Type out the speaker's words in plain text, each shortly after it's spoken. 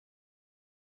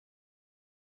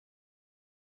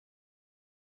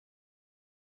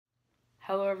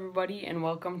Hello, everybody, and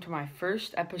welcome to my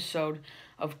first episode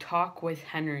of Talk with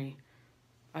Henry.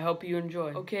 I hope you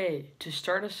enjoy. Okay, to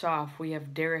start us off, we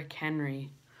have Derrick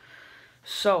Henry.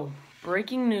 So,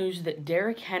 breaking news that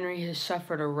Derrick Henry has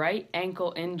suffered a right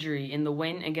ankle injury in the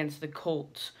win against the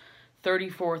Colts,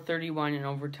 34-31 in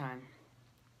overtime.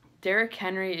 Derrick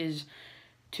Henry is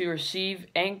to receive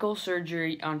ankle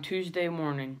surgery on Tuesday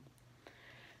morning.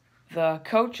 The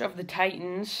coach of the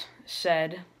Titans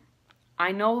said,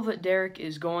 "I know that Derrick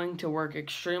is going to work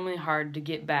extremely hard to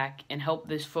get back and help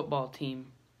this football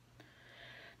team."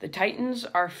 The Titans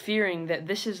are fearing that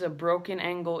this is a broken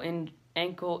ankle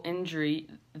injury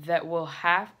that will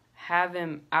have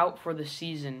him out for the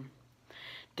season.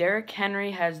 Derrick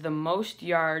Henry has the most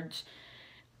yards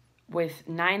with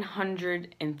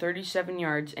 937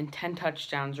 yards and 10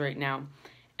 touchdowns right now,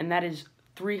 and that is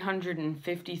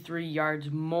 353 yards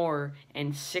more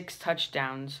and 6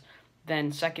 touchdowns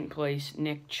than second place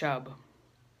Nick Chubb.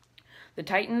 The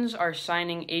Titans are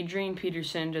signing Adrian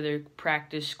Peterson to their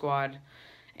practice squad,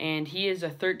 and he is a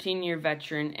 13-year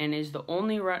veteran and is the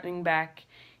only running back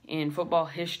in football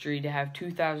history to have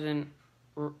 2,000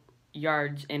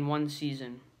 yards in one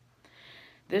season.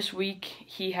 This week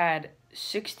he had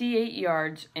 68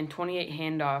 yards and 28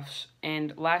 handoffs,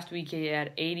 and last week he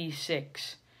had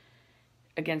 86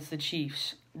 against the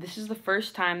Chiefs. This is the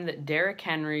first time that Derrick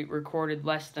Henry recorded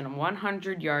less than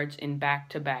 100 yards in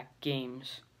back-to-back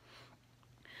games.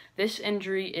 This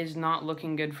injury is not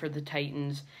looking good for the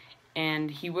Titans,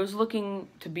 and he was looking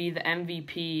to be the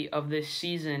MVP of this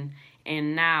season,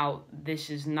 and now this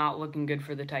is not looking good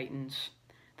for the Titans.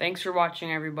 Thanks for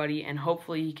watching, everybody, and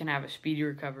hopefully he can have a speedy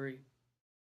recovery.